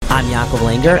I'm Yaakov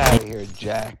Langer. Get out of here,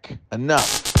 Jack.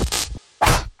 Enough.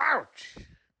 Ouch.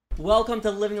 Welcome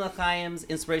to Living L'Chaim's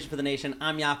Inspiration for the Nation.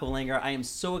 I'm Yaakov Langer. I am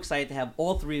so excited to have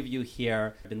all three of you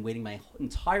here. I've been waiting my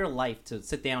entire life to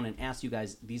sit down and ask you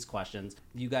guys these questions.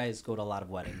 You guys go to a lot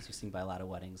of weddings. You sing by a lot of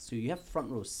weddings. So you have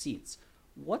front row seats.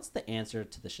 What's the answer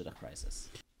to the shidduch crisis?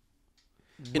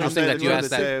 Interesting that you asked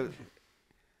that.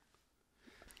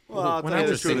 Well, I'll tell you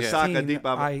the truth.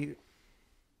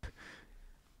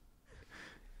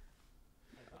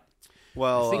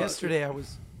 Well, yesterday I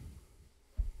was.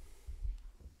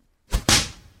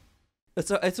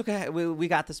 It's okay. We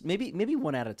got this. Maybe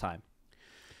one at a time.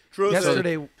 True.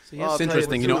 Yesterday, It's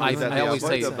interesting. You know, I always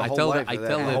say, I tell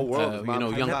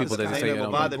young people that say,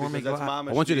 I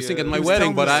want you to sing at my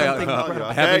wedding, but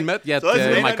I haven't met yet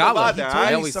my college.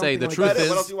 I always say the truth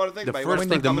is the first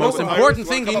thing, the most important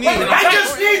thing you need. I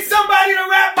just need somebody to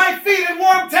wrap my feet in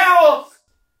warm towels.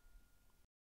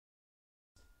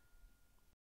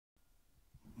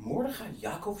 Mordechai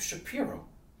Yaakov Shapiro.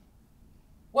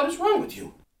 What is wrong with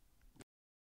you?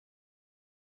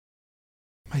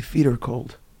 My feet are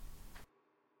cold.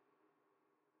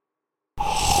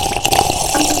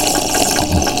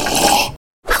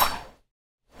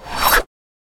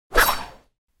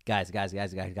 Guys.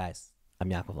 I'm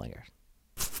Yaakov Langer.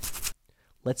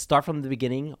 Let's start from the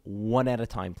beginning, one at a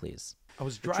time, please. I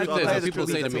was The truth driving. is, people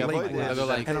say to me, they're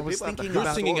like, and I was thinking you're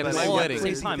about singing at my all wedding. at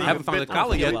the same time. I haven't found a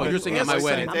college yet, but you're singing at my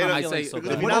wedding. I say,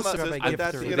 What else should I gift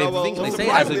her? they say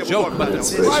it as a joke, but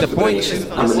the point is,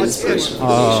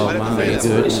 oh my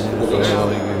goodness.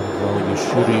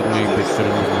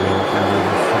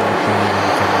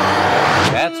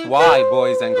 That's why,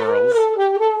 boys and girls,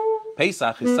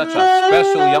 Pesach is such a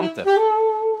special Yom Tov,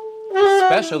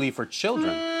 especially for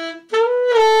children.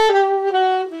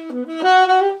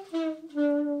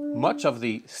 Much of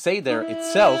the Seder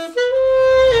itself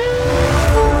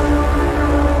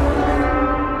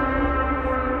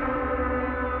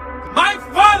my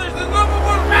father's the number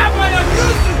one rabbi of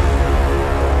Yusuf!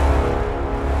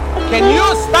 Can you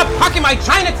stop hucking my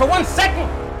chinik for 1 second?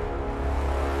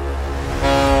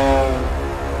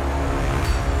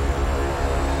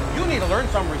 You need to learn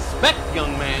some respect,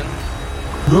 young man.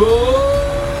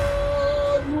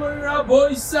 Good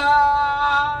Rabbi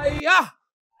Saya!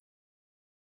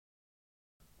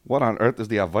 What on earth is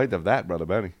the avoid of that, Brother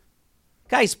Benny?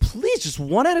 Guys, please, just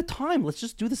one at a time. Let's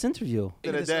just do this interview.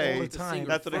 In a day, that's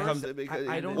what it comes to.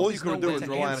 All you can do is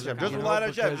rely on Hashem. Just rely on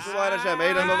Hashem. Just rely on Hashem.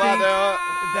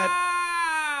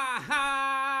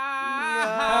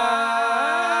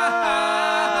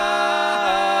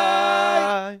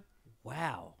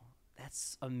 Wow,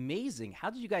 that's amazing. How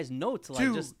did you guys know to like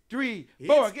 2, just 3,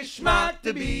 4. Geschmack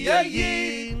to be a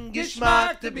yid.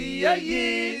 Geschmack to be a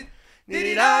yid. Why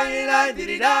isn't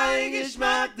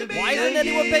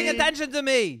anyone paying attention to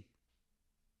me?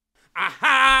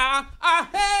 Aha!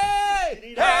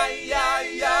 Hey! Hey!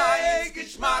 Hey!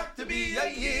 Geschmack to be a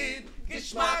yid.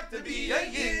 Geschmack to be a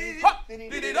yid.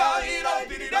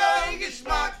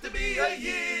 Geschmack to be a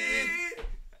yid.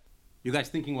 You guys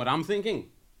thinking what I'm thinking?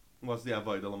 What's the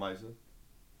avoid, Elamaisa?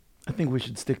 I think we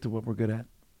should stick to what we're good at.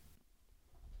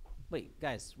 Wait,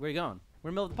 guys, where are you going? We're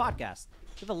in the middle of the podcast.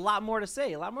 We have a lot more to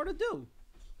say, a lot more to do.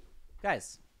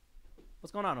 Guys,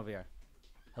 what's going on over here?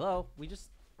 Hello? We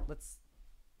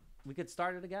could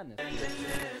start it again.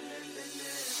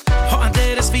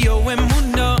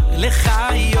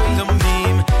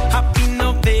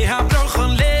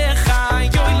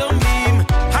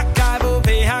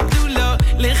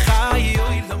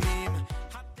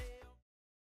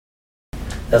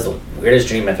 That's the weirdest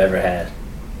dream I've ever had.